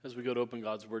As we go to open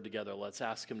God's Word together, let's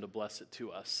ask Him to bless it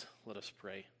to us. Let us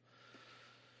pray.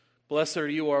 Blessed are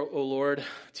you, O Lord.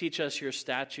 Teach us your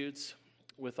statutes.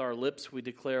 With our lips we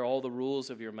declare all the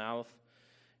rules of your mouth.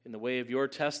 In the way of your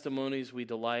testimonies we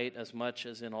delight as much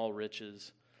as in all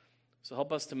riches. So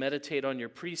help us to meditate on your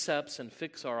precepts and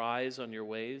fix our eyes on your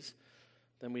ways.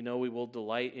 Then we know we will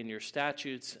delight in your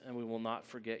statutes and we will not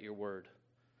forget your word.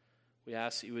 We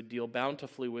ask that you would deal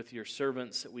bountifully with your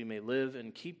servants that we may live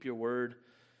and keep your word,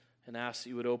 and ask that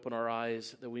you would open our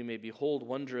eyes that we may behold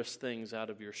wondrous things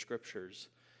out of your scriptures.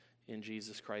 In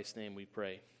Jesus Christ's name we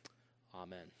pray.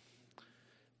 Amen.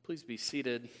 Please be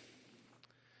seated.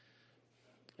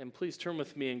 And please turn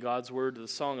with me in God's Word to the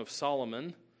Song of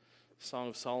Solomon. Song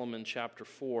of Solomon, chapter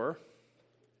 4.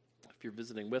 If you're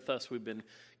visiting with us, we've been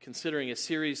considering a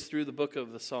series through the book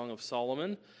of the Song of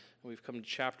Solomon. We've come to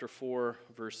chapter 4,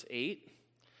 verse 8.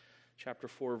 Chapter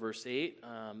 4, verse 8.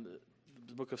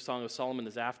 The book of Song of Solomon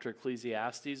is after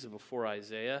Ecclesiastes and before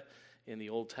Isaiah in the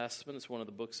Old Testament. It's one of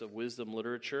the books of wisdom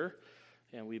literature,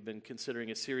 and we've been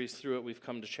considering a series through it. We've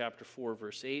come to chapter 4,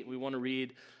 verse 8. We want to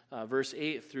read verse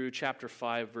 8 through chapter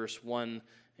 5, verse 1,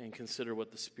 and consider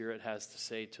what the Spirit has to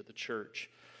say to the church.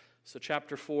 So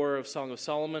chapter 4 of Song of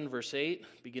Solomon, verse 8,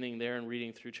 beginning there and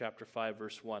reading through chapter 5,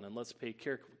 verse 1. And let's pay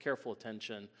careful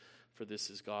attention, for this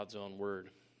is God's own word.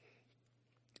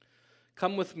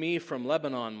 Come with me from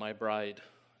Lebanon, my bride.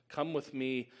 Come with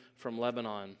me from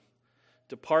Lebanon.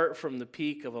 Depart from the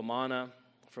peak of Amana,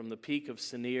 from the peak of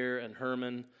Senir and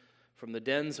Hermon, from the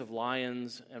dens of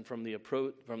lions, and from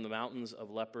the mountains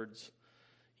of leopards.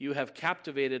 You have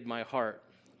captivated my heart,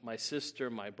 my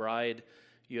sister, my bride.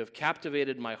 You have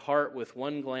captivated my heart with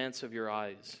one glance of your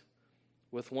eyes,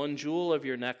 with one jewel of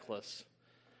your necklace.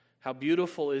 How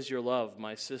beautiful is your love,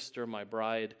 my sister, my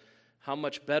bride. How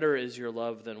much better is your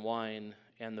love than wine,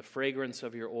 and the fragrance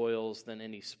of your oils than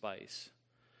any spice.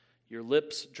 Your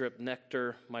lips drip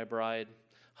nectar, my bride.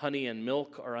 Honey and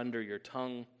milk are under your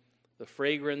tongue. The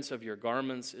fragrance of your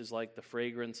garments is like the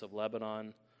fragrance of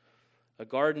Lebanon. A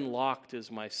garden locked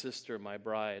is my sister, my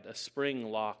bride. A spring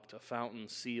locked, a fountain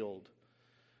sealed.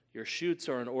 Your shoots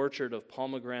are an orchard of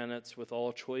pomegranates with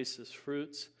all choicest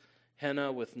fruits,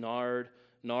 henna with nard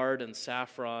and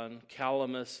saffron,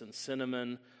 calamus and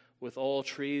cinnamon, with all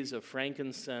trees of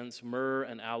frankincense, myrrh,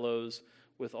 and aloes,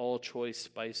 with all choice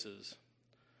spices.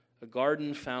 A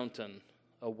garden fountain,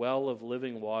 a well of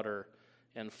living water,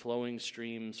 and flowing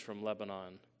streams from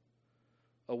Lebanon.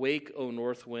 Awake, O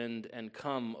north wind, and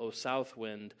come, O south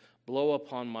wind, blow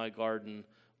upon my garden,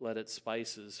 let its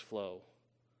spices flow.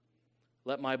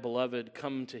 Let my beloved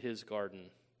come to his garden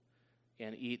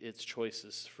and eat its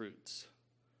choicest fruits.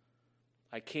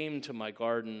 I came to my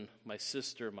garden, my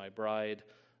sister, my bride.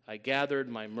 I gathered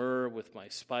my myrrh with my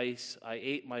spice. I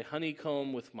ate my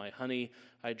honeycomb with my honey.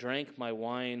 I drank my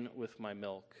wine with my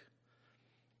milk.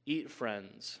 Eat,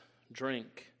 friends,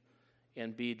 drink,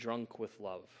 and be drunk with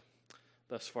love.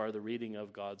 Thus far, the reading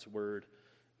of God's word.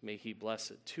 May he bless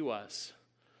it to us.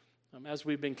 As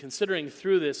we've been considering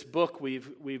through this book,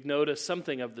 we've noticed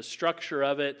something of the structure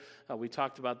of it. We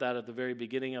talked about that at the very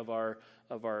beginning of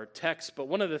our text. But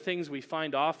one of the things we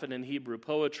find often in Hebrew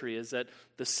poetry is that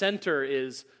the center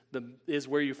is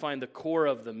where you find the core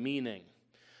of the meaning.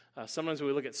 Sometimes when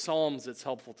we look at Psalms, it's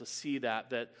helpful to see that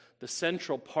the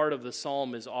central part of the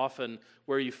Psalm is often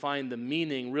where you find the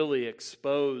meaning really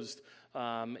exposed.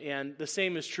 And the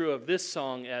same is true of this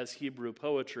song as Hebrew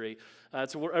poetry.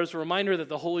 It's a reminder that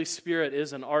the Holy Spirit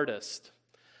is an artist.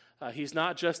 He's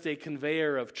not just a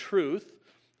conveyor of truth.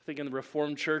 I think in the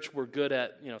Reformed Church we're good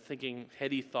at thinking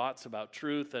heady thoughts about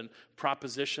truth and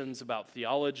propositions about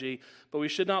theology, but we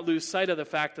should not lose sight of the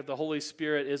fact that the Holy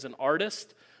Spirit is an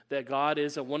artist, that God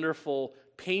is a wonderful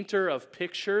painter of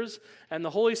pictures, and the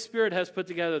Holy Spirit has put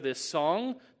together this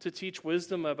song to teach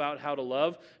wisdom about how to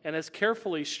love, and has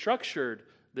carefully structured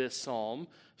this psalm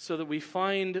so that we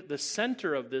find the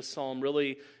center of this psalm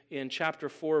really in chapter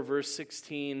 4, verse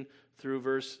 16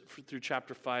 through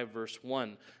chapter 5, verse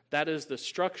 1. That is the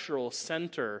structural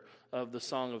center of the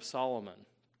Song of Solomon.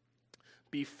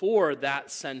 Before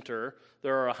that center,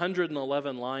 there are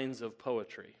 111 lines of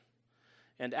poetry.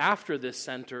 And after this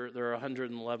center, there are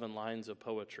 111 lines of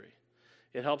poetry.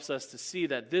 It helps us to see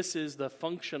that this is the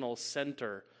functional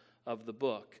center of the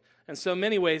book. And so in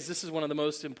many ways, this is one of the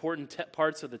most important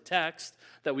parts of the text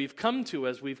that we've come to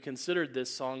as we've considered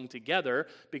this song together,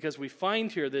 because we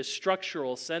find here this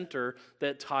structural center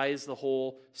that ties the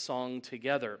whole song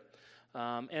together.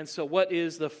 And so what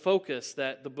is the focus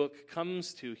that the book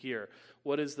comes to here?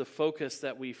 What is the focus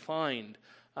that we find?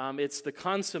 It's the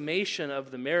consummation of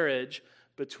the marriage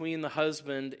between the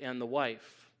husband and the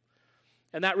wife.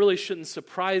 And that really shouldn't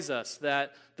surprise us,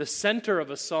 that the center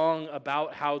of a song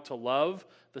about how to love,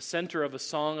 the center of a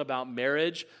song about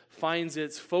marriage, finds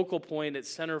its focal point, its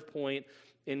center point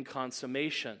in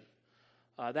consummation.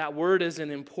 That word is an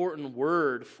important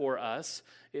word for us.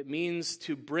 It means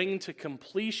to bring to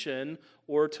completion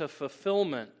or to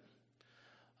fulfillment.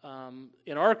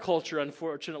 In our culture,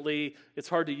 unfortunately, it's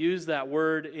hard to use that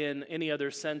word in any other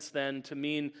sense than to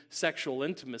mean sexual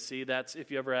intimacy. That's,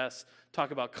 if you ever talk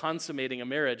about consummating a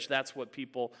marriage, that's what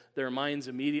their minds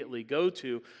immediately go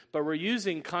to. But we're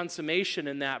using consummation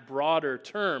in that broader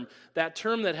term, that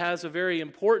term that has a very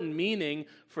important meaning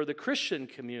for the Christian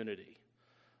community.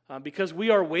 Because we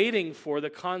are waiting for the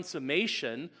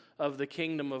consummation of the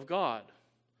kingdom of God.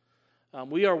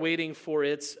 We are waiting for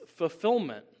its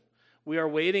fulfillment. We are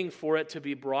waiting for it to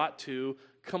be brought to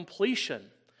completion.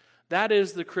 That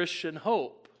is the Christian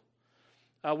hope.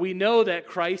 We know that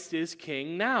Christ is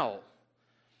king now.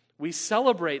 We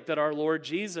celebrate that our Lord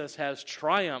Jesus has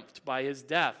triumphed by his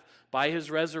death, by his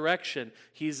resurrection.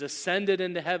 He's ascended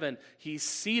into heaven. He's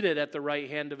seated at the right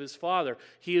hand of his Father.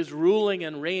 He is ruling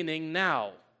and reigning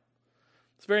now.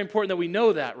 It's very important that we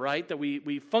know that, right? That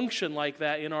we function like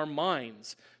that in our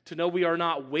minds. To know we are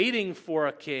not waiting for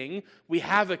a king, we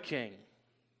have a king.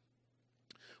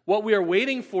 What we are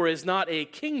waiting for is not a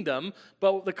kingdom,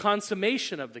 but the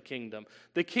consummation of the kingdom.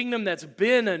 The kingdom that's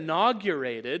been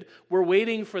inaugurated, we're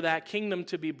waiting for that kingdom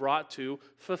to be brought to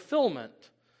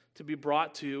fulfillment, to be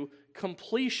brought to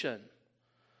completion.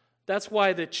 That's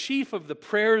why the chief of the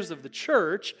prayers of the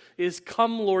church is,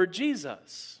 "Come, Lord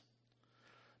Jesus."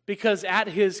 Because at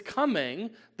his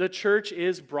coming, the church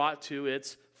is brought to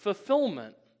its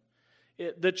fulfillment.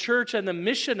 The church and the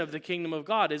mission of the kingdom of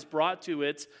God is brought to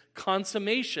its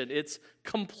consummation, its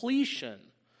completion.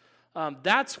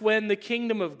 That's when the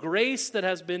kingdom of grace that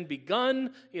has been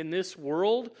begun in this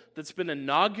world, that's been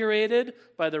inaugurated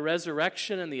by the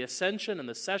resurrection and the ascension and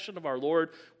the session of our Lord,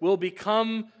 will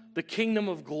become the kingdom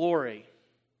of glory.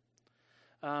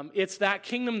 It's that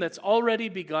kingdom that's already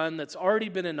begun, that's already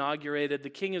been inaugurated. The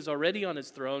king is already on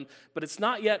his throne, but it's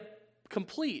not yet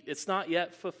complete. It's not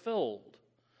yet fulfilled.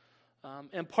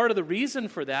 And part of the reason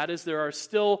for that is there are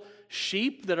still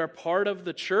sheep that are part of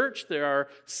the church. There are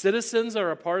citizens that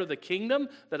are a part of the kingdom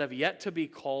that have yet to be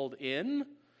called in.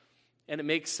 And it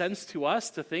makes sense to us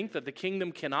to think that the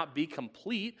kingdom cannot be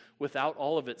complete without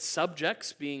all of its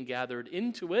subjects being gathered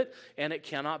into it, and it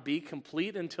cannot be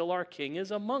complete until our king is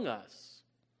among us.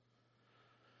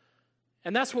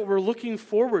 And that's what we're looking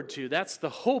forward to. That's the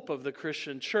hope of the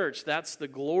Christian church. That's the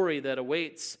glory that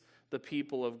awaits the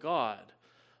people of God.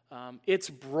 It's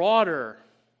broader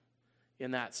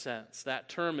in that sense. That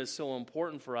term is so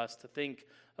important for us to think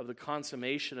of the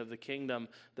consummation of the kingdom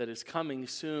that is coming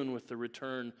soon with the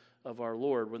return of our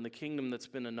Lord, when the kingdom that's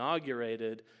been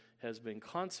inaugurated has been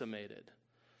consummated.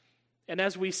 And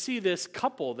as we see this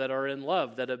couple that are in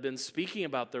love, that have been speaking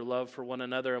about their love for one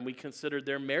another, and we considered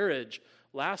their marriage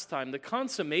last time, the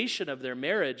consummation of their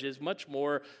marriage is much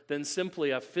more than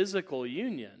simply a physical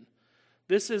union.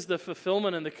 This is the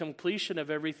fulfillment and the completion of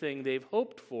everything they've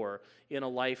hoped for in a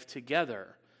life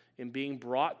together, in being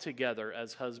brought together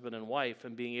as husband and wife,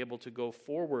 and being able to go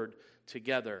forward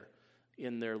together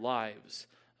in their lives.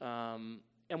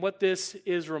 And what this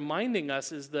is reminding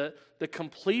us is that the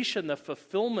completion, the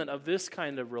fulfillment of this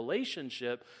kind of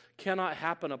relationship cannot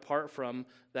happen apart from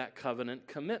that covenant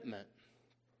commitment.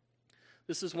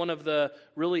 This is one of the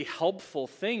really helpful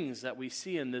things that we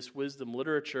see in this wisdom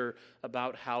literature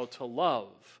about how to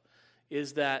love,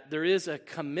 is that there is a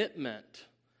commitment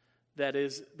that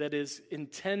is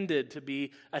intended to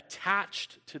be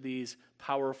attached to these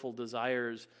powerful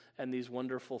desires and these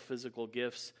wonderful physical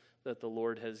gifts that the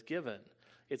Lord has given.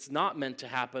 It's not meant to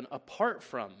happen apart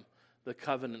from the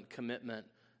covenant commitment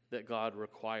that God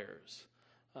requires.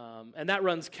 And that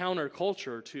runs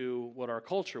counterculture to what our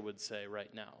culture would say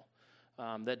right now.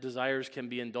 That desires can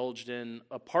be indulged in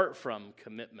apart from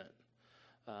commitment.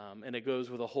 And it goes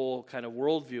with a whole kind of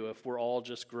worldview. If we're all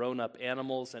just grown-up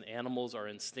animals and animals are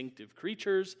instinctive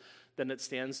creatures, then it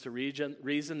stands to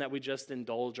reason that we just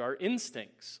indulge our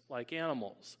instincts like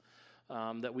animals.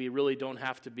 That we really don't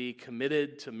have to be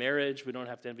committed to marriage. We don't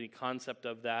have to have any concept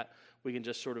of that. We can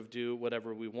just sort of do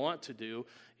whatever we want to do.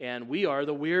 And we are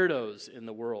the weirdos in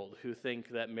the world who think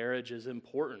that marriage is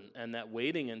important and that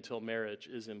waiting until marriage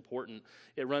is important.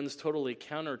 It runs totally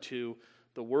counter to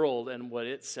the world and what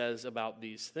it says about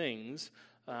these things.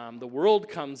 The world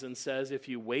comes and says, if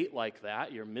you wait like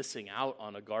that, you're missing out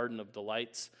on a garden of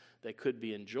delights that could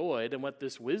be enjoyed. And what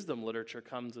this wisdom literature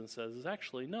comes and says is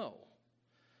actually no.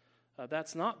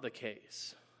 That's not the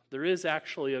case. There is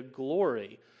actually a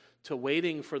glory to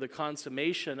waiting for the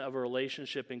consummation of a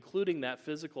relationship, including that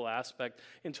physical aspect,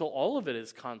 until all of it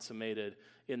is consummated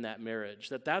in that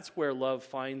marriage. That's where love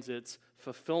finds its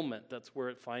fulfillment. That's where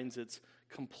it finds its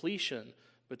completion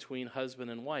between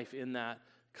husband and wife, in that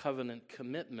covenant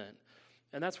commitment.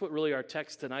 And that's what really our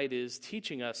text tonight is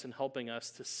teaching us and helping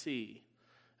us to see.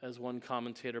 As one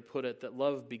commentator put it, that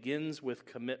love begins with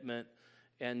commitment,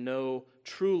 and no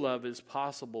true love is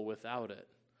possible without it.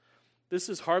 This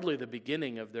is hardly the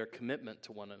beginning of their commitment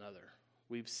to one another.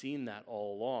 We've seen that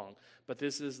all along. But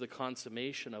this is the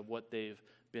consummation of what they've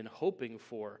been hoping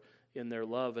for in their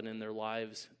love and in their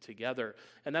lives together.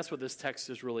 And that's what this text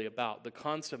is really about, the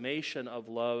consummation of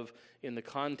love in the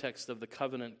context of the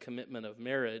covenant commitment of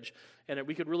marriage. And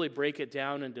we could really break it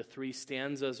down into 3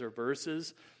 stanzas or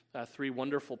verses, 3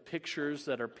 wonderful pictures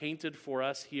that are painted for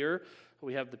us here.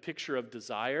 We have the picture of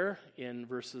desire in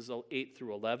verses 8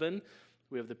 through 11.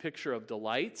 We have the picture of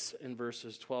delights in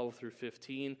verses 12 through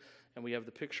 15. And we have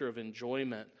the picture of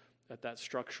enjoyment at that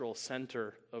structural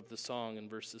center of the song in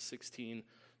verses 16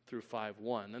 through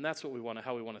 5:1. And that's what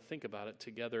how we want to think about it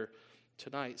together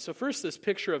tonight. So first, this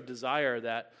picture of desire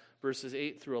that verses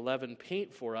 8 through 11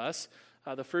 paint for us.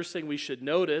 The first thing we should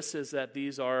notice is that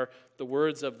these are the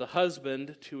words of the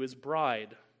husband to his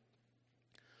bride.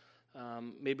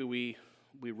 Maybe we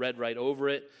read right over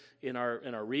it in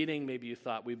our reading. Maybe you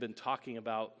thought, we've been talking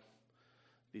about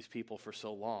these people for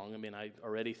so long. I mean, I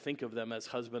already think of them as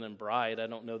husband and bride. I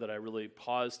don't know that I really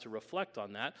paused to reflect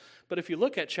on that. But if you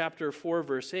look at chapter 4,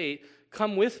 verse 8,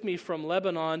 "Come with me from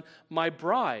Lebanon, my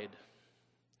bride."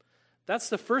 That's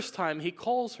the first time he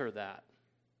calls her that.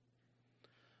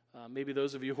 Maybe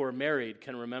those of you who are married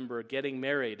can remember getting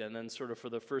married and then sort of for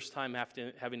the first time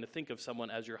having to think of someone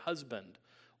as your husband,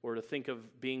 or to think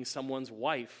of being someone's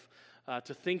wife,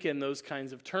 to think in those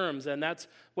kinds of terms. And that's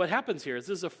what happens here. This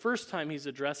is the first time he's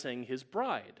addressing his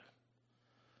bride.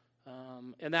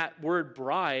 And that word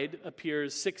bride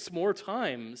appears 6 more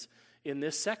times in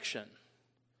this section.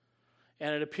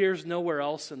 And it appears nowhere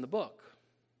else in the book.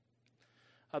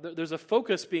 There's a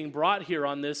focus being brought here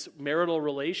on this marital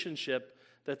relationship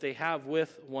that they have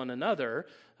with one another.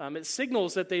 It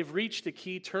signals that they've reached a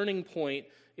key turning point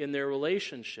in their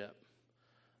relationship.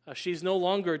 She's no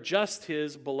longer just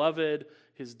his beloved,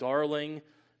 his darling.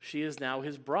 She is now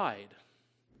his bride.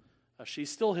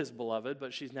 She's still his beloved,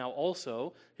 but she's now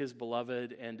also his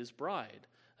beloved and his bride.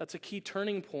 That's a key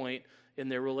turning point in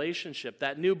their relationship.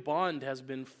 That new bond has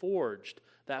been forged,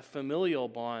 that familial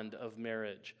bond of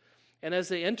marriage. And as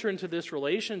they enter into this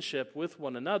relationship with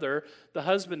one another, the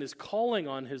husband is calling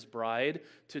on his bride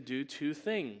to do 2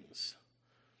 things.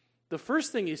 The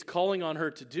first thing he's calling on her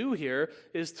to do here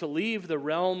is to leave the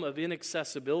realm of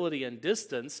inaccessibility and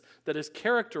distance that has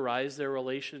characterized their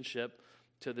relationship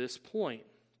to this point.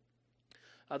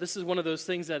 This is one of those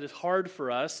things that is hard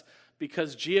for us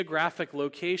because geographic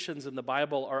locations in the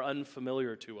Bible are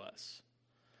unfamiliar to us.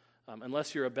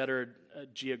 Unless you're a better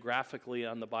geographically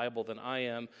on the Bible than I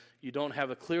am, you don't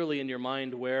have it clearly in your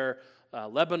mind where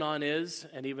Lebanon is,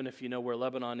 and even if you know where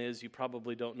Lebanon is, you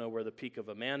probably don't know where the Peak of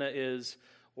Amana is,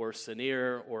 or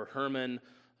Sinir, or Hermon.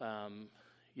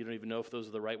 You don't even know if those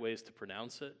are the right ways to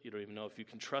pronounce it. You don't even know if you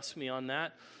can trust me on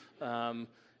that.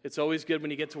 It's always good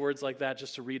when you get to words like that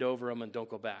just to read over them and don't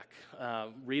go back.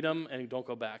 Read them and don't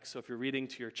go back. So if you're reading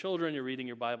to your children, you're reading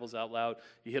your Bibles out loud,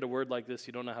 you hit a word like this,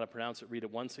 you don't know how to pronounce it, read it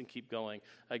once and keep going.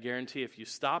 I guarantee if you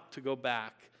stop to go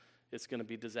back, it's going to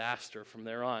be disaster from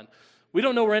there on. We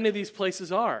don't know where any of these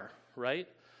places are, right?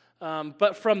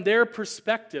 But from their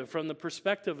perspective, from the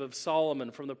perspective of Solomon,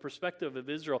 from the perspective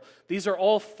of Israel, these are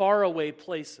all faraway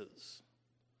places.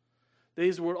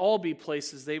 These would all be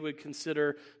places they would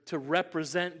consider to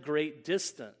represent great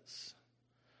distance.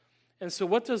 And so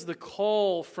what does the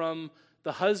call from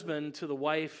the husband to the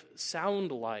wife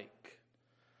sound like?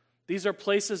 These are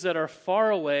places that are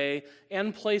far away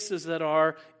and places that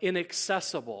are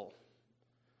inaccessible.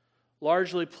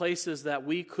 Largely places that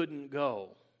we couldn't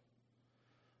go.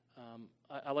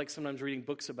 I like sometimes reading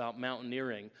books about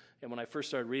mountaineering, and when I first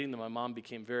started reading them, my mom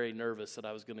became very nervous that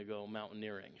I was going to go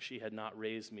mountaineering. She had not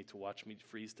raised me to watch me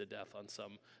freeze to death on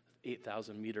some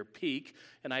 8,000-meter peak,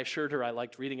 and I assured her I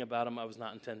liked reading about them. I was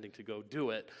not intending to go do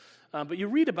it. But you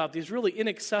read about these really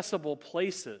inaccessible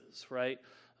places, right?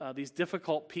 These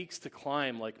difficult peaks to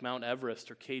climb like Mount Everest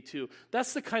or K2.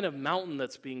 That's the kind of mountain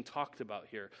that's being talked about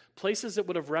here. Places that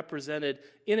would have represented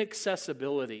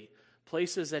inaccessibility,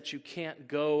 places that you can't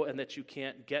go and that you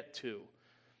can't get to.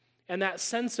 And that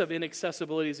sense of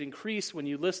inaccessibility is increased when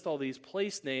you list all these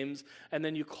place names and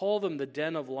then you call them the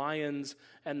den of lions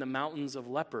and the mountains of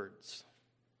leopards.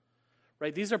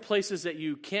 Right? These are places that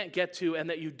you can't get to and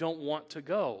that you don't want to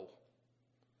go.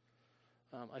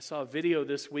 I saw a video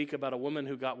this week about a woman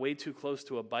who got way too close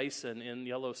to a bison in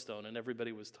Yellowstone, and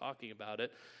everybody was talking about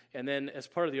it. And then as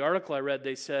part of the article I read,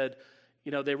 they said,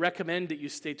 they recommend that you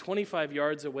stay 25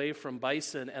 yards away from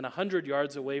bison and 100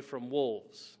 yards away from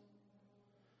wolves.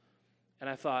 And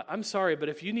I thought, I'm sorry, but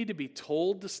if you need to be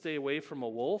told to stay away from a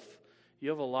wolf, you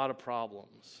have a lot of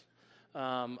problems.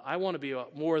 I want to be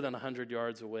more than 100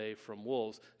 yards away from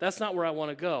wolves. That's not where I want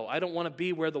to go. I don't want to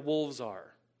be where the wolves are.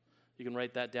 You can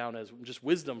write that down as just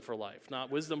wisdom for life.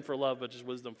 Not wisdom for love, but just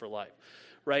wisdom for life.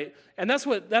 Right? And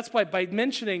that's by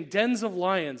mentioning dens of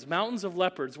lions, mountains of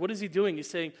leopards, what is he doing? He's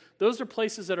saying those are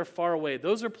places that are far away.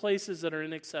 Those are places that are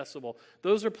inaccessible.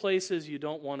 Those are places you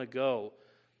don't want to go.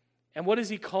 And what is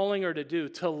he calling her to do?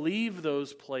 To leave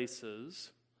those places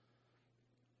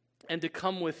and to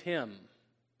come with him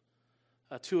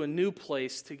to a new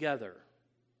place together,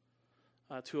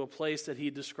 to a place that he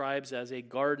describes as a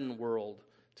garden world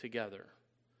together.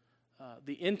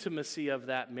 The intimacy of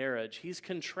that marriage. He's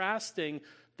contrasting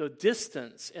the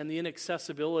distance and the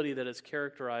inaccessibility that has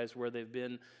characterized where they've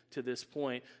been to this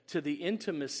point to the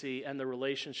intimacy and the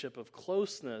relationship of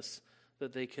closeness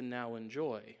that they can now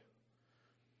enjoy.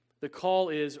 The call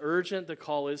is urgent, the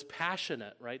call is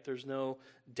passionate, right? There's no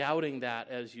doubting that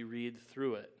as you read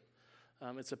through it.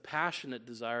 It's a passionate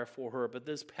desire for her, but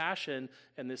this passion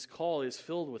and this call is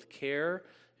filled with care,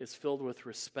 it's filled with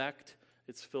respect,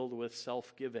 it's filled with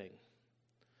self-giving.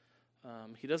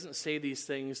 He doesn't say these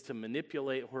things to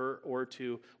manipulate her or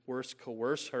to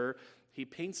coerce her. He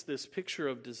paints this picture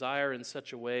of desire in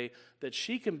such a way that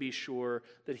she can be sure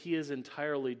that he is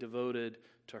entirely devoted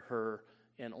to her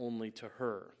and only to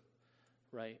her.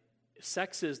 Right?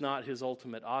 Sex is not his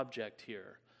ultimate object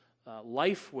here.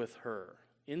 Life with her,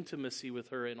 intimacy with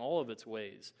her in all of its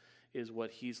ways is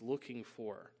what he's looking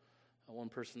for. One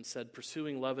person said,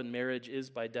 pursuing love and marriage is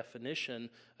by definition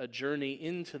a journey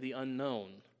into the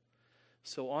unknown.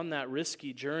 So on that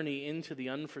risky journey into the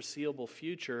unforeseeable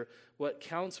future, what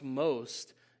counts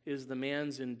most is the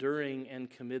man's enduring and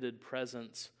committed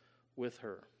presence with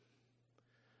her.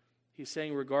 He's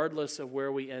saying, regardless of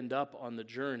where we end up on the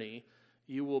journey,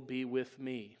 you will be with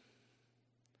me.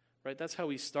 Right? That's how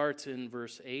he starts in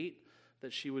verse 8,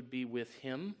 that she would be with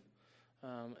him.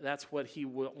 That's what he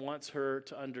wants her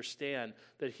to understand,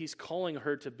 that he's calling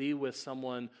her to be with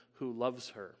someone who loves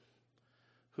her,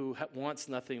 who wants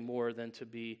nothing more than to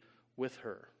be with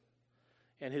her.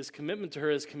 And his commitment to her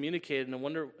is communicated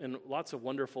in lots of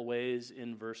wonderful ways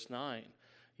in verse 9.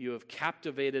 You have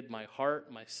captivated my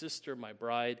heart, my sister, my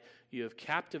bride. You have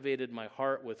captivated my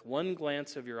heart with one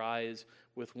glance of your eyes,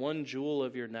 with one jewel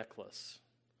of your necklace.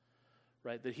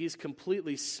 Right? That he's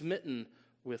completely smitten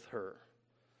with her.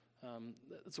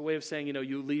 It's a way of saying,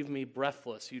 you leave me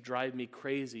breathless. You drive me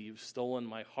crazy. You've stolen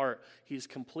my heart. He's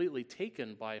completely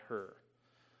taken by her.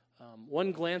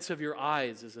 One glance of your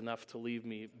eyes is enough to leave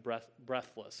me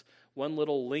breathless. One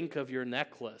little link of your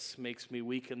necklace makes me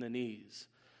weak in the knees.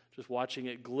 Just watching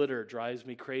it glitter drives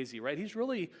me crazy, right? He's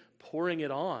really pouring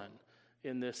it on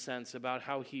in this sense about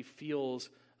how he feels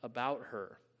about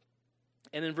her.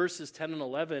 And in verses 10 and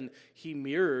 11, he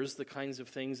mirrors the kinds of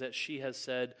things that she has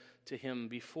said to him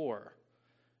before.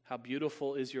 How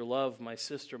beautiful is your love, my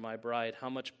sister, my bride. How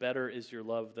much better is your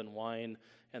love than wine,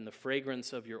 and the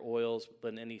fragrance of your oils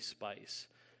than any spice.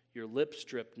 Your lips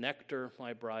drip nectar,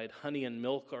 my bride. Honey and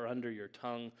milk are under your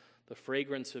tongue. The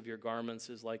fragrance of your garments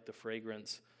is like the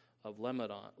fragrance of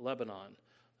Lebanon.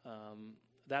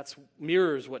 That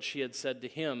mirrors what she had said to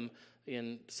him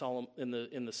in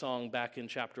the song back in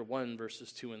chapter 1,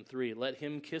 verses 2 and 3. Let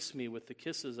him kiss me with the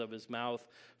kisses of his mouth,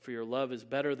 for your love is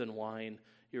better than wine.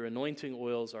 Your anointing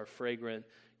oils are fragrant.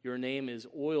 Your name is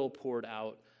oil poured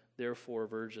out. Therefore,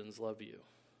 virgins love you.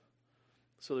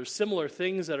 So there's similar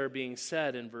things that are being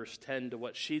said in verse 10 to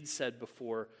what she'd said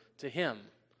before to him,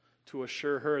 to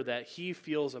assure her that he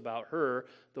feels about her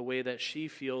the way that she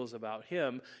feels about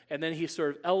him. And then he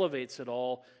sort of elevates it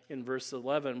all in verse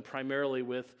 11, primarily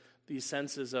with these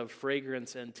senses of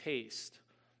fragrance and taste.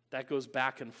 That goes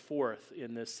back and forth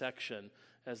in this section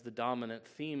as the dominant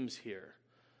themes here,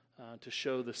 to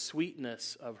show the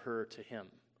sweetness of her to him.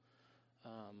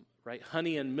 Right?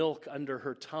 Honey and milk under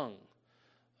her tongue.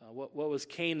 What was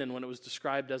Canaan when it was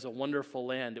described as a wonderful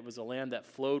land? It was a land that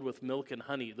flowed with milk and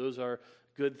honey. Those are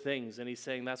good things. And he's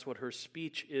saying that's what her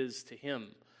speech is to him.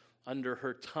 Under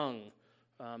her tongue,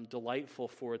 delightful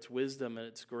for its wisdom and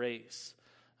its grace.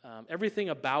 Everything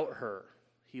about her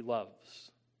he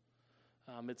loves.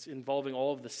 It's involving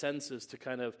all of the senses to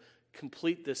kind of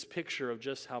complete this picture of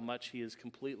just how much he is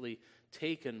completely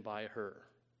taken by her.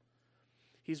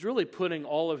 He's really putting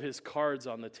all of his cards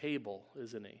on the table,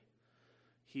 isn't he?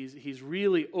 He's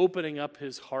really opening up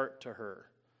his heart to her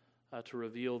to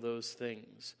reveal those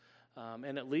things.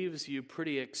 And it leaves you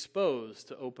pretty exposed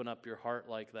to open up your heart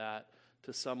like that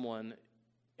to someone,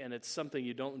 and it's something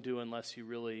you don't do unless you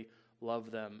really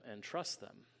love them and trust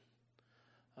them.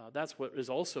 That's what is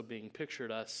also being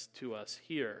pictured to us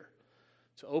here.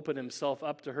 To open himself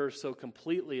up to her so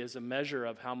completely is a measure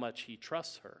of how much he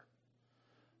trusts her,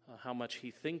 how much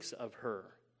he thinks of her.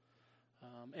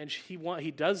 And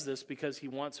he does this because he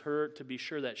wants her to be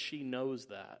sure that she knows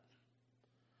that.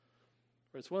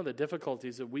 It's one of the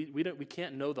difficulties that we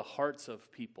can't know the hearts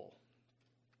of people,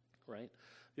 right?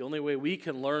 The only way we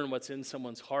can learn what's in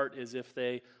someone's heart is if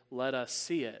they let us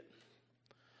see it.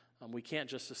 We can't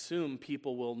just assume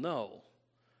people will know,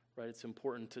 right? It's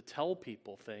important to tell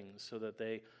people things so that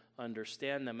they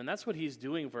understand them. And that's what he's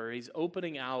doing for her. He's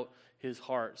opening out his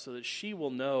heart so that she will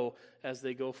know as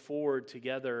they go forward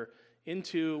together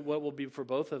into what will be for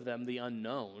both of them the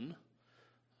unknown,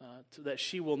 so that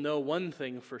she will know one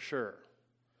thing for sure,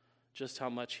 just how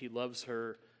much he loves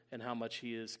her and how much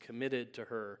he is committed to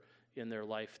her in their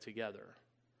life together.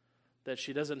 That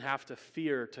she doesn't have to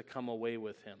fear to come away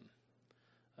with him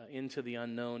into the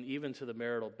unknown, even to the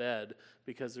marital bed,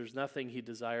 because there's nothing he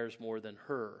desires more than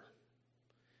her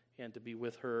and to be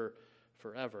with her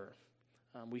forever.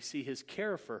 We see his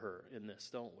care for her in this,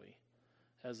 don't we?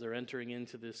 As they're entering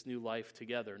into this new life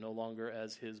together, no longer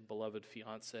as his beloved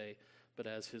fiancée, but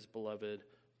as his beloved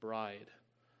bride.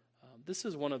 This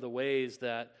is one of the ways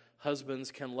that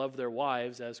husbands can love their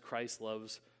wives as Christ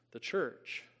loves the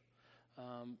church.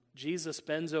 Jesus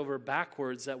bends over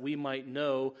backwards that we might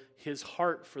know his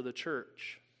heart for the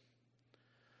church.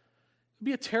 It would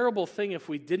be a terrible thing if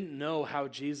we didn't know how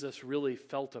Jesus really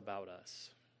felt about us.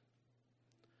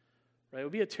 Right? It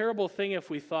would be a terrible thing if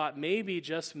we thought maybe,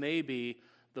 just maybe,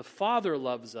 the Father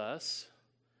loves us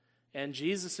and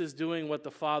Jesus is doing what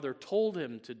the Father told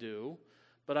him to do,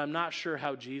 but I'm not sure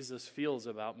how Jesus feels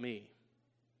about me.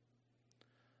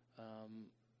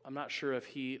 I'm not sure if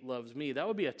he loves me. That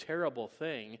would be a terrible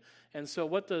thing. And so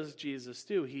what does Jesus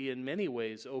do? He, in many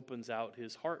ways, opens out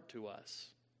his heart to us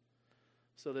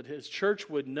so that his church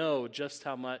would know just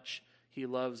how much he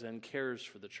loves and cares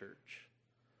for the church.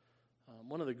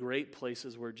 One of the great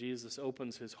places where Jesus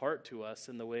opens his heart to us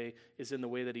is in the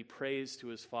way that he prays to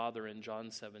his Father in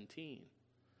John 17.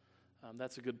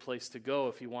 That's a good place to go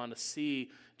if you want to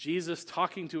see Jesus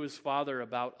talking to his Father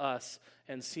about us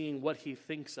and seeing what he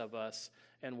thinks of us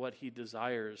and what he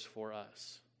desires for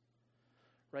us.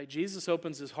 Right? Jesus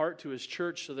opens his heart to his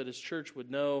church so that his church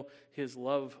would know his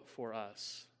love for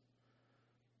us.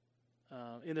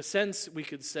 In a sense, we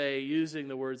could say, using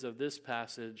the words of this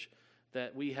passage,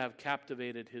 that we have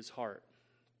captivated his heart,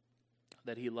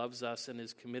 that he loves us and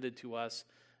is committed to us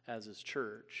as his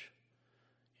church.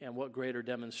 And what greater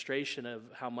demonstration of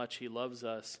how much he loves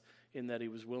us in that he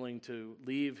was willing to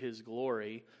leave his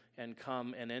glory and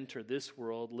come and enter this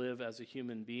world, live as a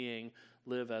human being,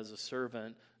 live as a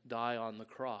servant, die on the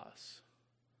cross.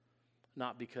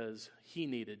 Not because he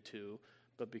needed to,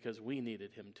 but because we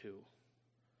needed him to.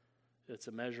 It's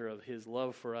a measure of his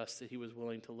love for us that he was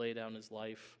willing to lay down his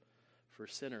life for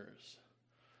sinners.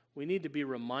 We need to be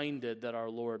reminded that our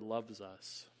Lord loves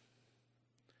us.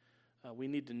 We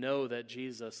need to know that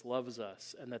Jesus loves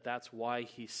us and that that's why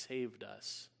he saved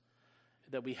us.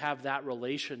 That we have that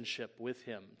relationship with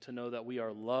him, to know that we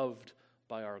are loved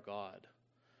by our God.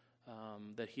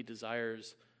 That he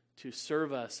desires to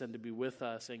serve us and to be with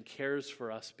us and cares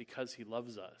for us because he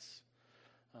loves us.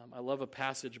 I love a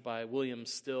passage by William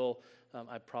Still.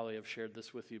 I probably have shared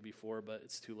this with you before, but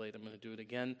it's too late. I'm going to do it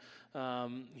again.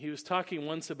 He was talking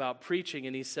once about preaching,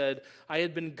 and he said, I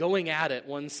had been going at it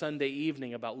one Sunday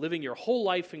evening about living your whole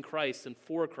life in Christ and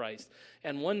for Christ.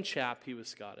 And one chap, he was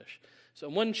Scottish, so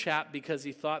one chap, because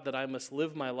he thought that I must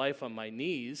live my life on my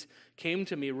knees, came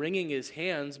to me wringing his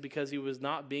hands because he was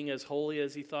not being as holy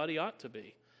as he thought he ought to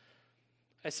be.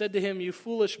 I said to him, you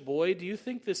foolish boy, do you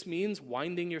think this means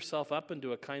winding yourself up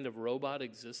into a kind of robot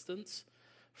existence?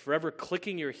 Forever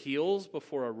clicking your heels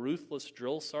before a ruthless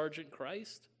drill sergeant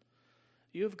Christ?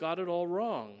 You have got it all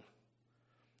wrong.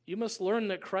 You must learn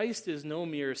that Christ is no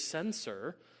mere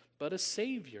censor, but a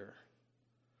Savior.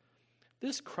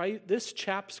 This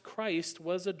chap's Christ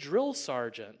was a drill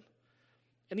sergeant,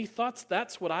 and he thought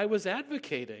that's what I was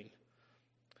advocating.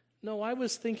 No, I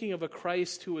was thinking of a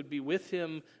Christ who would be with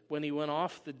him when he went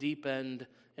off the deep end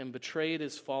and betrayed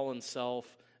his fallen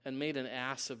self and made an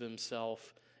ass of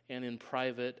himself and in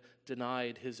private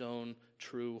denied his own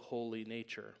true holy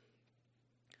nature.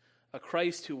 A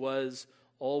Christ who was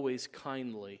always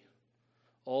kindly,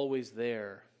 always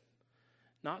there,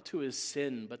 not to his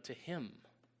sin, but to him.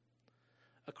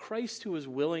 A Christ who was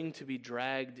willing to be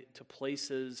dragged to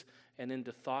places and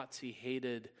into thoughts he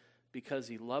hated because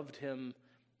he loved him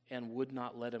and would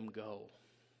not let him go.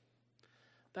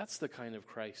 That's the kind of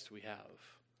Christ we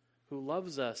have, who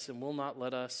loves us and will not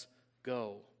let us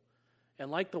go. And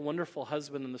like the wonderful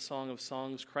husband in the Song of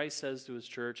Songs, Christ says to his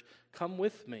church, "Come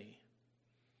with me.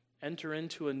 Enter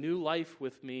into a new life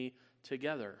with me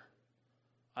together.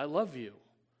 I love you.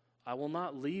 I will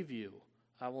not leave you.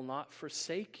 I will not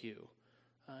forsake you."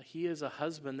 He is a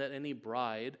husband that any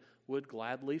bride would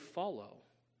gladly follow.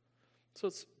 So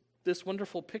it's this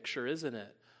wonderful picture, isn't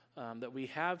it, that we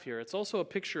have here. It's also a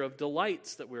picture of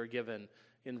delights that we're given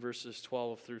in verses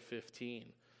 12 through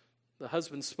 15. The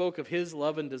husband spoke of his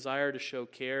love and desire to show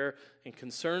care and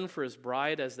concern for his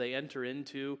bride as they enter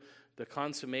into the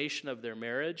consummation of their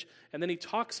marriage. And then he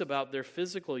talks about their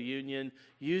physical union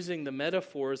using the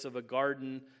metaphors of a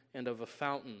garden and of a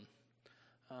fountain.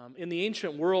 In the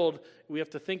ancient world, we have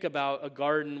to think about a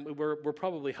garden. We're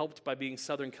probably helped by being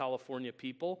Southern California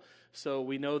people, so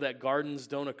we know that gardens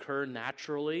don't occur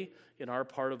naturally in our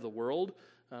part of the world.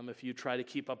 If you try to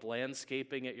keep up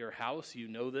landscaping at your house, you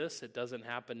know this. It doesn't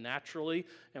happen naturally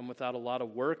and without a lot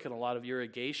of work and a lot of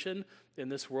irrigation in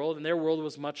this world. And their world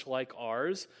was much like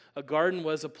ours. A garden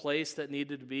was a place that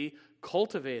needed to be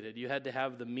cultivated. You had to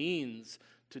have the means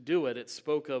to do it. It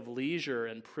spoke of leisure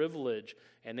and privilege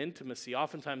and intimacy.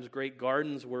 Oftentimes, great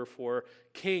gardens were for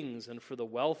kings and for the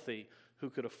wealthy who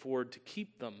could afford to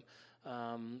keep them.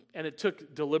 And it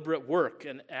took deliberate work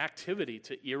and activity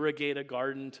to irrigate a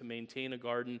garden, to maintain a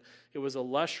garden. It was a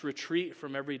lush retreat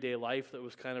from everyday life that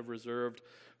was kind of reserved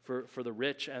for the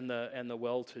rich and the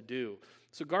well-to-do.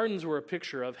 So gardens were a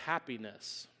picture of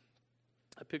happiness,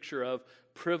 a picture of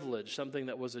privilege, something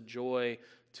that was a joy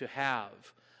to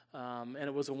have. And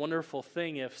it was a wonderful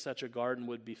thing if such a garden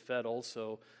would be fed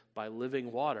also by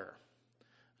living water,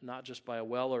 not just by a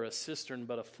well or a cistern,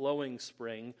 but a flowing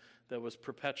spring that was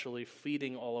perpetually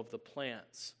feeding all of the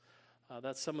plants.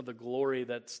 That's some of the glory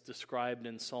that's described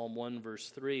in Psalm 1, verse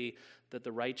 3, that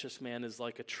the righteous man is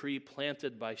like a tree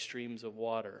planted by streams of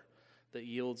water that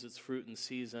yields its fruit in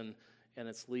season and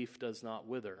its leaf does not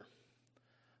wither.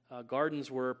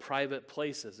 Gardens were private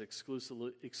places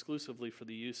exclusively for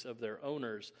the use of their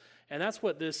owners. And that's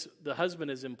what the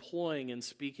husband is employing in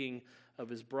speaking of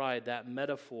his bride, that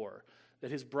metaphor,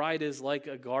 that his bride is like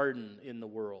a garden in the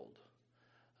world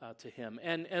to him,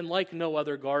 and like no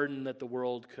other garden that the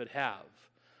world could have.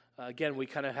 Again, we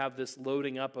kind of have this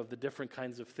loading up of the different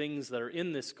kinds of things that are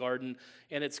in this garden,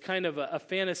 and it's kind of a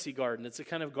fantasy garden. It's a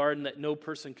kind of garden that no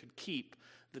person could keep,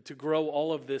 that to grow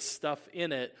all of this stuff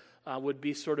in it would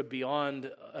be sort of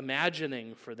beyond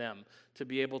imagining for them, to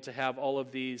be able to have all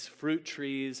of these fruit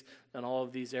trees and all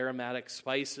of these aromatic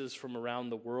spices from around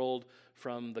the world,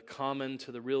 from the common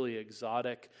to the really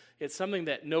exotic. It's something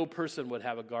that no person would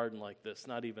have a garden like this,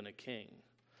 not even a king.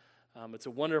 It's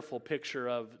a wonderful picture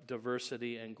of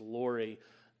diversity and glory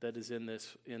that is in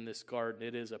this garden.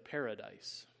 It is a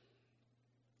paradise.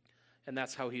 And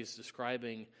that's how he's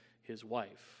describing his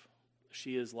wife.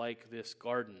 She is like this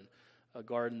garden, a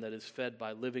garden that is fed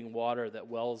by living water that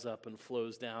wells up and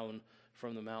flows down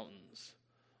from the mountains.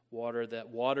 Water that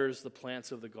waters the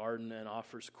plants of the garden and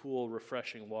offers cool,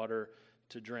 refreshing water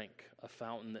to drink, a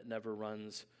fountain that never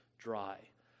runs dry.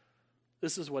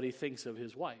 This is what he thinks of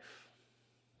his wife.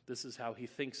 This is how he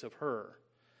thinks of her,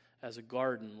 as a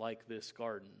garden like this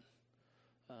garden,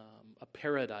 a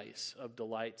paradise of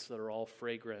delights that are all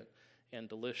fragrant and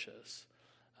delicious.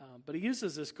 But he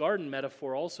uses this garden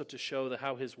metaphor also to show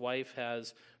how his wife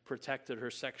has protected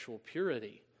her sexual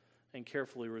purity and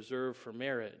carefully reserved for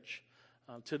marriage.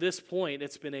 To this point,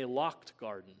 it's been a locked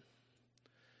garden.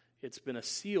 It's been a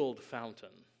sealed fountain,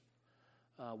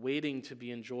 waiting to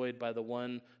be enjoyed by the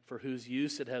one for whose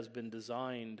use it has been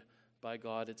designed by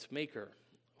God, its maker,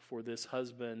 for this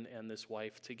husband and this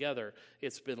wife together.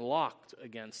 It's been locked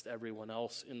against everyone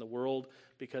else in the world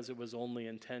because it was only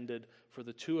intended for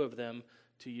the two of them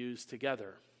to use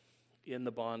together in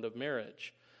the bond of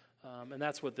marriage. And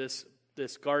that's what this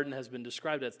garden has been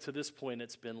described as. To this point,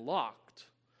 it's been locked.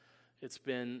 It's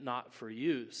been not for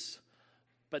use.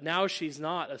 But now she's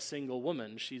not a single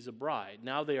woman. She's a bride.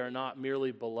 Now they are not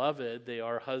merely beloved. They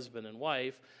are husband and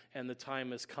wife, and the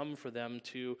time has come for them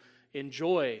to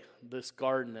enjoy this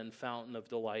garden and fountain of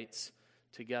delights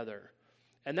together.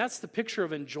 And that's the picture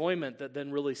of enjoyment that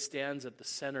then really stands at the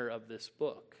center of this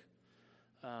book.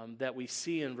 That we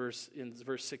see in verse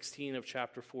 16 of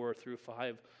chapter 4 through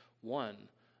 5:1.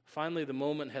 Finally, the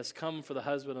moment has come for the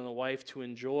husband and the wife to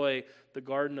enjoy the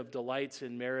garden of delights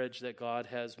in marriage that God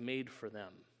has made for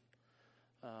them.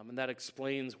 And that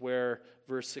explains where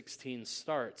verse 16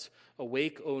 starts.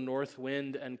 Awake, O north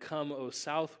wind, and come, O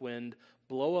south wind,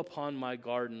 blow upon my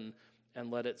garden, and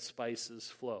let its spices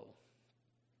flow.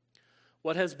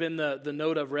 What has been the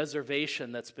note of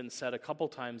reservation that's been said a couple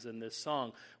times in this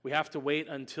song? We have to wait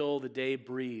until the day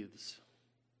breathes.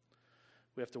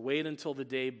 We have to wait until the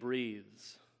day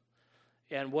breathes.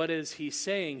 And what is he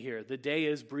saying here? The day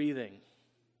is breathing.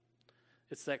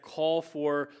 It's that call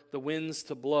for the winds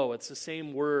to blow. It's the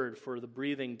same word for the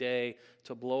breathing day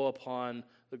to blow upon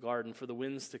the garden, for the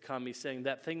winds to come. He's saying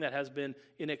that thing that has been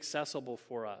inaccessible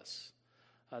for us,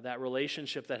 that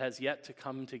relationship that has yet to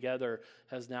come together,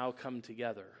 has now come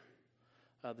together.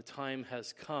 The time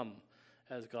has come,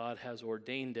 as God has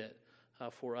ordained it,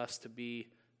 for us to be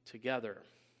together.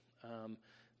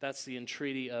 That's the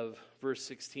entreaty of verse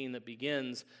 16 that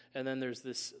begins, and then there's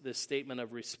this statement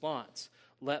of response.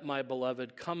 Let my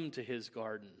beloved come to his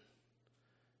garden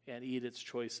and eat its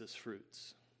choicest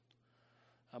fruits.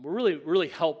 We're really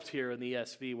helped here in the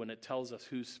ESV when it tells us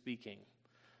who's speaking.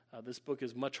 This book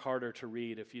is much harder to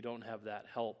read if you don't have that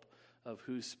help of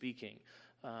who's speaking.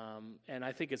 And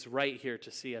I think it's right here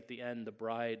to see at the end the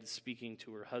bride speaking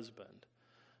to her husband.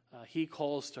 He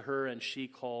calls to her and she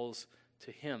calls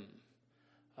to him.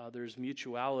 There's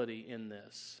mutuality in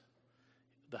this.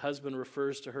 The husband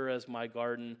refers to her as my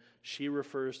garden. She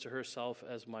refers to herself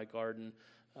as my garden.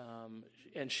 And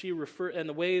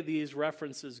the way these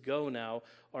references go now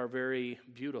are very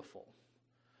beautiful,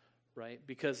 right?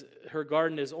 Because her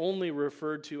garden is only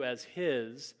referred to as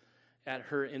his at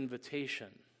her invitation.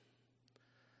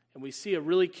 And we see a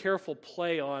really careful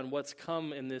play on what's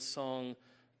come in this song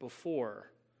before.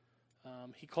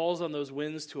 He calls on those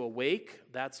winds to awake.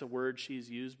 That's a word she's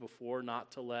used before,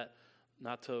 not to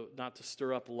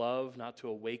stir up love, not to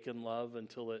awaken love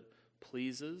until it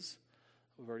pleases.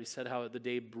 We've already said how the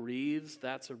day breathes.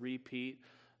 That's a repeat.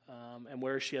 And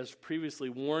where she has previously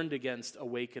warned against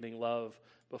awakening love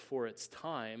before its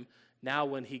time, now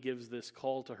when he gives this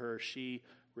call to her, she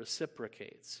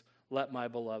reciprocates. Let my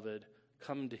beloved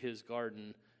come to his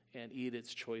garden and eat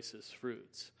its choicest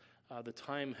fruits. The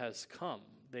time has come.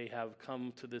 They have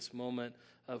come to this moment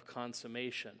of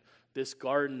consummation. This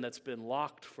garden that's been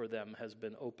locked for them has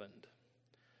been opened.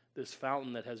 This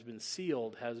fountain that has been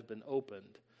sealed has been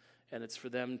opened, and it's for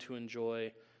them to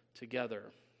enjoy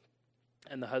together.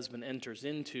 And the husband enters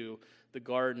into the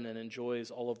garden and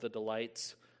enjoys all of the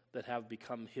delights that have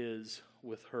become his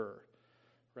with her.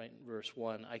 Right in verse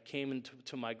 1, I came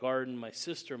into my garden, my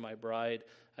sister, my bride.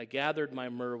 I gathered my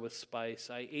myrrh with spice.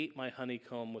 I ate my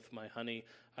honeycomb with my honey.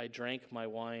 I drank my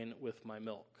wine with my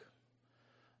milk.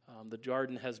 The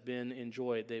garden has been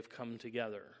enjoyed. They've come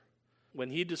together.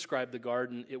 When he described the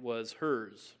garden, it was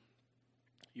hers,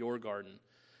 your garden.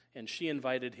 And she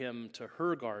invited him to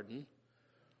her garden.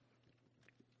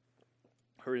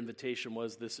 Her invitation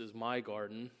was, this is my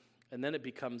garden. And then it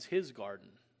becomes his garden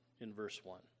in verse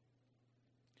 1.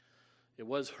 It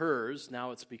was hers,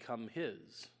 now it's become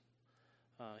his.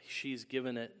 She's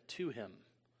given it to him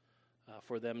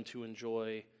for them to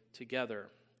enjoy together.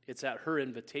 It's at her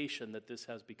invitation that this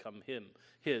has become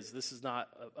his. This is not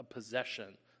a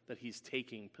possession that he's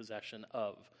taking possession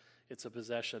of. It's a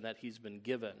possession that he's been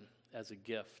given as a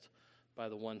gift by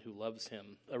the one who loves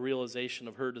him, a realization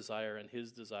of her desire and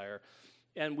his desire.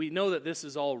 And we know that this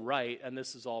is all right and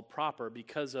this is all proper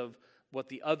because of what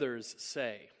the others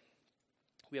say.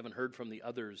 We haven't heard from the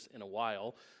others in a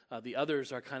while. The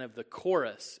others are kind of the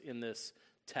chorus in this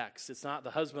text. It's not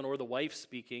the husband or the wife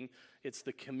speaking, it's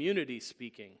the community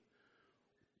speaking.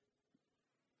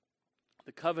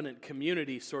 The covenant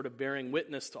community sort of bearing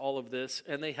witness to all of this,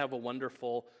 and they have a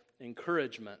wonderful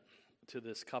encouragement to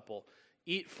this couple.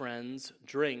 Eat, friends,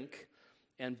 drink,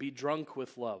 and be drunk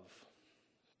with love.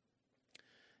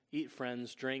 Eat,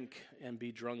 friends, drink, and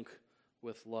be drunk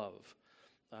with love.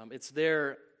 It's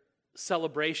their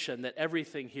celebration that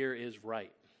everything here is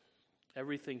right.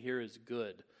 Everything here is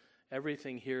good.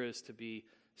 Everything here is to be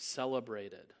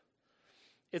celebrated.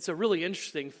 It's a really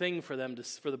interesting thing for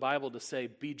the Bible to say,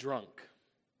 be drunk.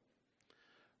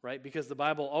 Right? Because the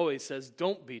Bible always says,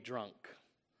 don't be drunk.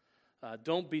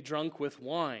 Don't be drunk with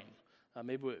wine.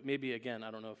 Maybe again,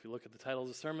 I don't know if you look at the titles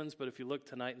of sermons, but if you look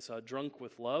tonight and saw drunk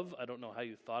with love, I don't know how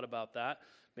you thought about that.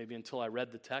 Maybe until I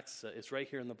read the text. It's right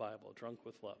here in the Bible, drunk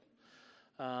with love.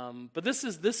 But this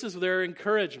is their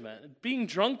encouragement. Being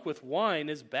drunk with wine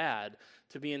is bad.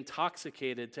 To be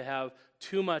intoxicated, to have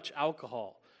too much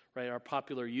alcohol. Right? Our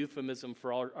popular euphemism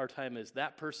for our time is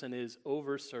that person is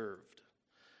overserved.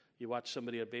 You watch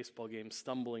somebody at a baseball game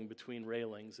stumbling between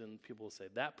railings, and people will say,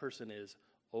 that person is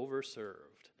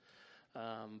overserved.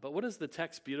 But what is the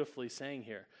text beautifully saying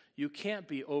here? You can't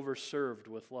be overserved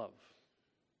with love.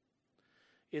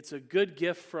 It's a good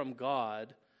gift from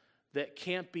God that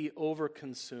can't be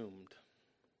overconsumed.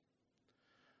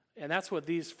 And that's what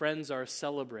these friends are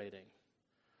celebrating.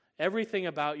 Everything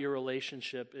about your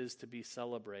relationship is to be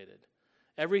celebrated.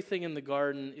 Everything in the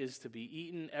garden is to be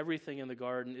eaten. Everything in the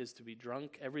garden is to be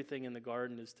drunk. Everything in the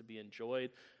garden is to be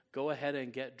enjoyed. Go ahead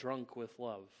and get drunk with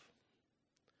love.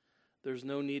 There's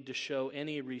no need to show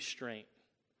any restraint.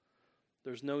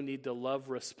 There's no need to love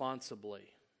responsibly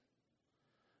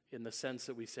in the sense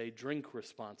that we say drink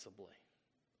responsibly.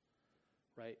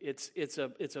 Right? It's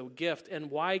a gift.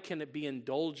 And why can it be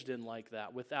indulged in like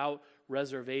that without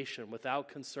reservation, without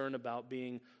concern about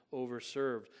being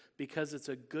overserved? Because it's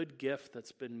a good gift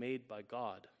that's been made by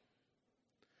God.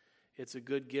 It's a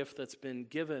good gift that's been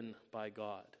given by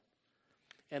God.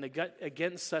 And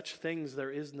against such things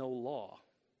there is no law.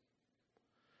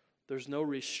 There's no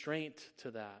restraint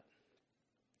to that.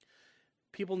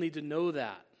 People need to know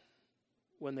that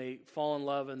when they fall in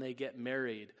love and they get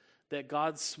married, that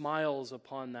God smiles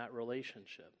upon that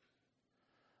relationship.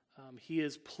 He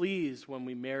is pleased when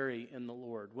we marry in the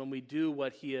Lord, when we do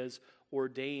what He has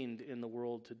ordained in the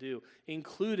world to do,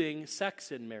 including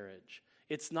sex in marriage.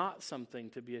 It's not something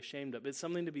to be ashamed of. It's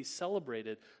something to be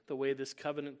celebrated the way this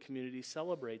covenant community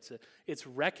celebrates it. It's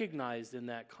recognized in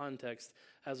that context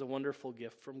as a wonderful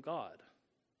gift from God.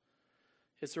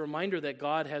 It's a reminder that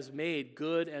God has made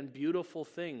good and beautiful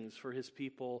things for His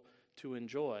people to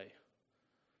enjoy.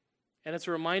 And it's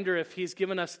a reminder, if He's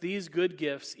given us these good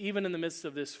gifts, even in the midst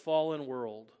of this fallen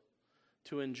world,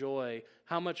 to enjoy,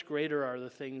 how much greater are the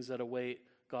things that await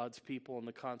God's people in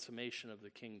the consummation of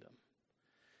the kingdom.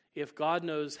 If God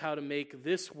knows how to make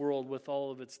this world with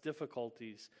all of its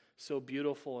difficulties so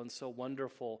beautiful and so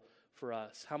wonderful for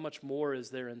us, how much more is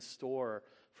there in store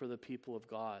for the people of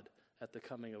God at the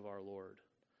coming of our Lord?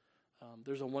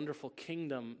 There's a wonderful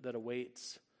kingdom that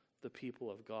awaits the people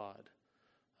of God.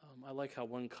 I like how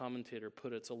one commentator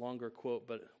put it. It's a longer quote,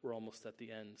 but we're almost at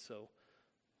the end, so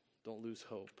don't lose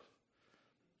hope.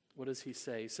 What does he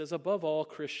say? He says, above all,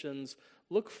 Christians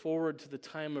look forward to the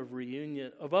time of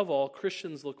reunion. Above all,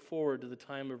 Christians look forward to the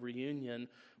time of reunion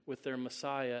with their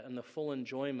Messiah and the full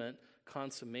enjoyment,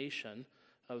 consummation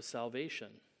of salvation,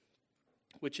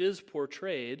 which is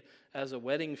portrayed as a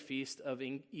wedding feast of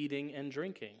eating and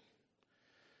drinking.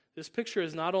 This picture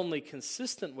is not only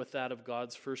consistent with that of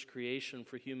God's first creation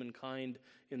for humankind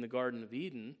in the Garden of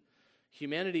Eden,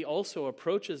 humanity also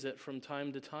approaches it from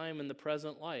time to time in the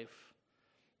present life,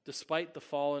 despite the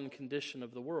fallen condition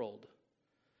of the world.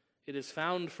 It is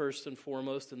found first and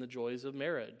foremost in the joys of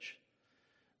marriage.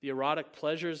 The erotic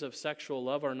pleasures of sexual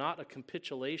love are not a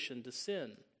capitulation to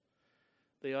sin.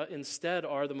 They instead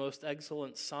are the most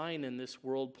excellent sign in this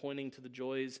world, pointing to the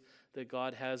joys that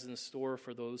God has in store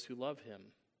for those who love Him.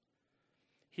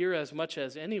 Here, as much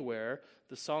as anywhere,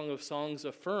 the Song of Songs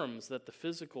affirms that the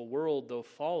physical world, though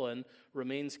fallen,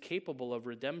 remains capable of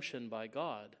redemption by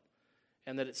God,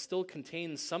 and that it still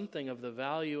contains something of the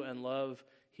value and love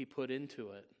He put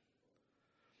into it.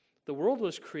 The world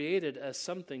was created as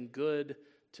something good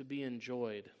to be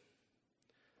enjoyed.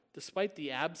 Despite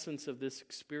the absence of this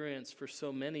experience for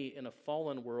so many in a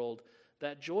fallen world,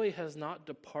 that joy has not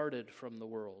departed from the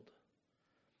world.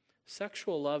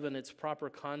 Sexual love in its proper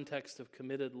context of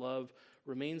committed love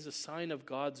remains a sign of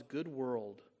God's good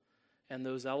world and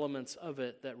those elements of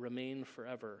it that remain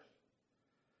forever.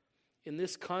 In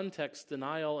this context,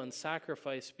 denial and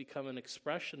sacrifice become an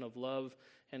expression of love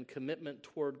and commitment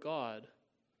toward God,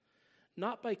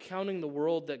 not by counting the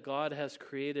world that God has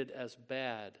created as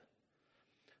bad,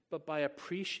 but by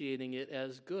appreciating it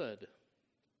as good.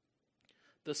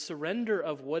 The surrender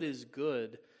of what is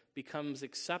good becomes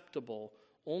acceptable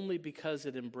only because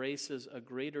it embraces a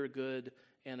greater good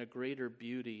and a greater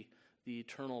beauty, the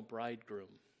eternal bridegroom.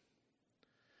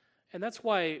 And that's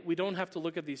why we don't have to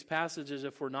look at these passages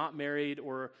if we're not married,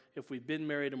 or if we've been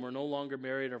married and we're no longer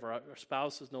married, or if our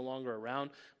spouse is no longer around.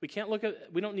 We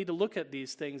don't need to look at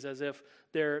these things as if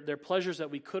they're pleasures that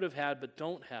we could have had but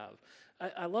don't have.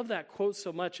 I love that quote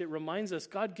so much. It reminds us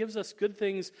God gives us good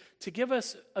things to give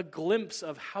us a glimpse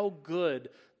of how good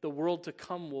the world to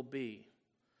come will be.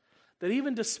 That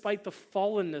even despite the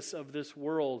fallenness of this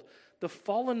world, the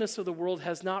fallenness of the world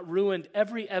has not ruined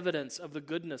every evidence of the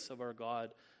goodness of our God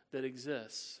that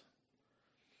exists.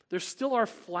 There still are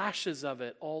flashes of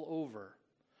it all over.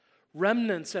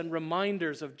 Remnants and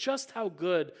reminders of just how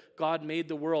good God made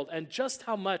the world and just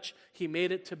how much He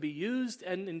made it to be used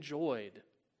and enjoyed.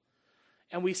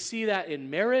 And we see that in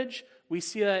marriage. We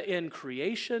see that in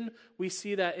creation. We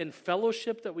see that in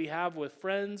fellowship that we have with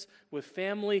friends, with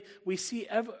family. We see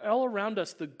all around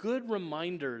us the good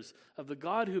reminders of the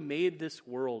God who made this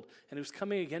world and who's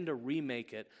coming again to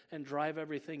remake it and drive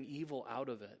everything evil out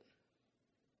of it.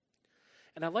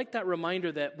 And I like that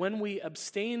reminder that when we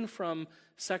abstain from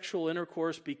sexual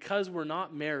intercourse because we're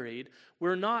not married,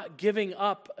 we're not giving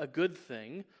up a good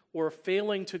thing or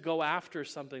failing to go after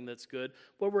something that's good.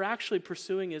 What we're actually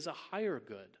pursuing is a higher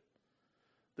good,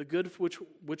 the good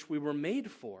which we were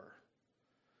made for,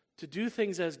 to do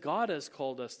things as God has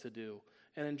called us to do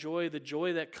and enjoy the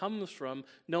joy that comes from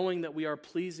knowing that we are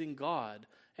pleasing God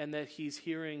and that He's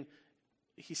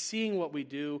seeing what we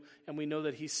do, and we know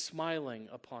that He's smiling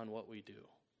upon what we do.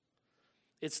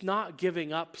 It's not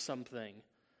giving up something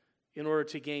in order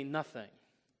to gain nothing.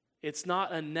 It's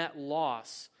not a net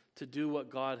loss to do what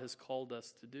God has called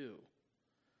us to do.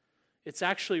 It's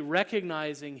actually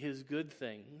recognizing His good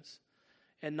things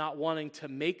and not wanting to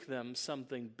make them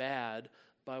something bad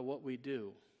by what we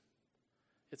do.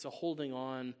 It's a holding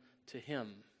on to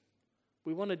Him.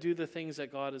 We want to do the things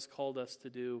that God has called us to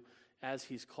do as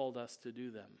He's called us to do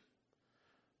them.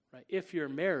 Right? If you're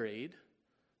married,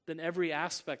 then every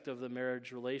aspect of the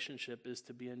marriage relationship is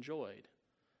to be enjoyed.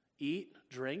 Eat,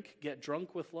 drink, get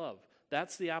drunk with love.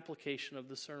 That's the application of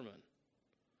the sermon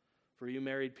for you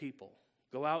married people.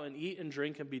 Go out and eat and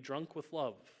drink and be drunk with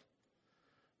love.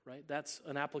 Right? That's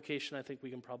an application I think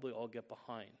we can probably all get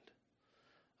behind.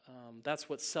 That's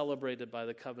what's celebrated by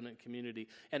the covenant community.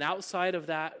 And outside of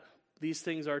that, these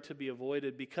things are to be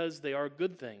avoided because they are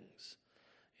good things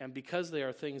and because they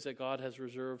are things that God has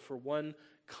reserved for one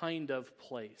kind of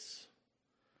place.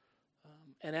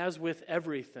 And as with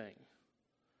everything,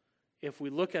 if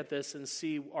we look at this and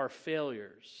see our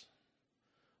failures,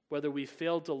 whether we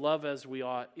failed to love as we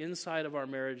ought inside of our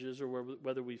marriages or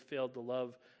whether we failed to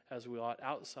love as we ought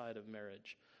outside of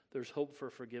marriage, there's hope for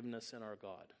forgiveness in our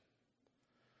God.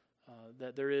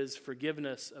 That there is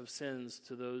forgiveness of sins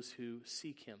to those who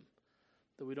seek Him.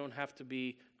 That we don't have to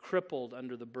be crippled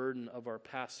under the burden of our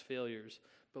past failures,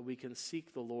 but we can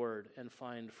seek the Lord and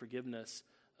find forgiveness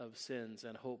of sins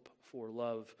and hope for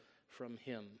love from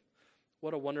Him.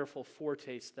 What a wonderful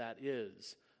foretaste that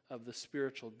is of the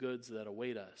spiritual goods that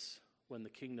await us when the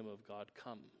kingdom of God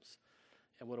comes.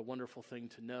 And what a wonderful thing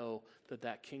to know that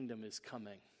that kingdom is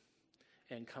coming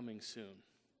and coming soon.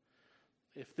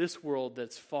 If this world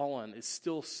that's fallen is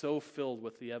still so filled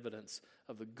with the evidence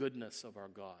of the goodness of our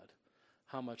God,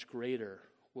 how much greater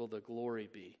will the glory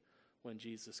be when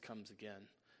Jesus comes again?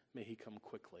 May He come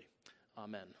quickly.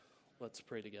 Amen. Let's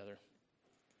pray together.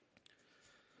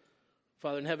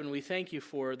 Father in heaven, we thank You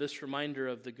for this reminder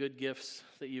of the good gifts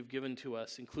that You've given to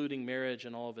us, including marriage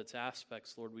and all of its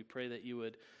aspects. Lord, we pray that You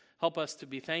would help us to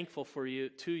be thankful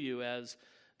to You as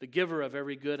the giver of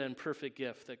every good and perfect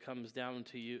gift that comes down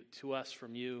to us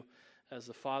from You as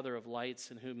the Father of lights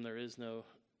in whom there is no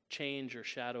change or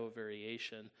shadow of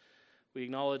variation. We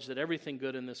acknowledge that everything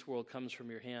good in this world comes from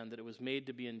Your hand, that it was made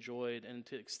to be enjoyed, and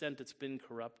to the extent it's been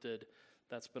corrupted,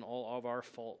 that's been all of our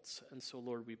faults. And so,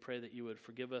 Lord, we pray that You would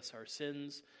forgive us our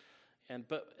sins.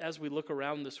 But as we look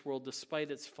around this world,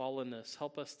 despite its fallenness,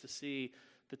 help us to see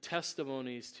the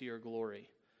testimonies to Your glory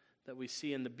that we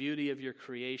see in the beauty of Your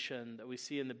creation, that we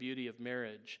see in the beauty of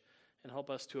marriage, and help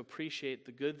us to appreciate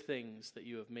the good things that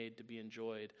You have made to be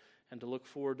enjoyed and to look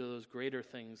forward to those greater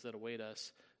things that await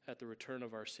us at the return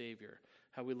of our Savior,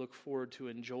 how we look forward to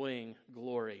enjoying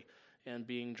glory and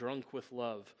being drunk with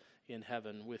love in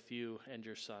heaven with You and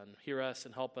Your Son. Hear us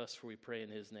and help us, for we pray in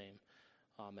His name.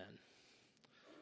 Amen.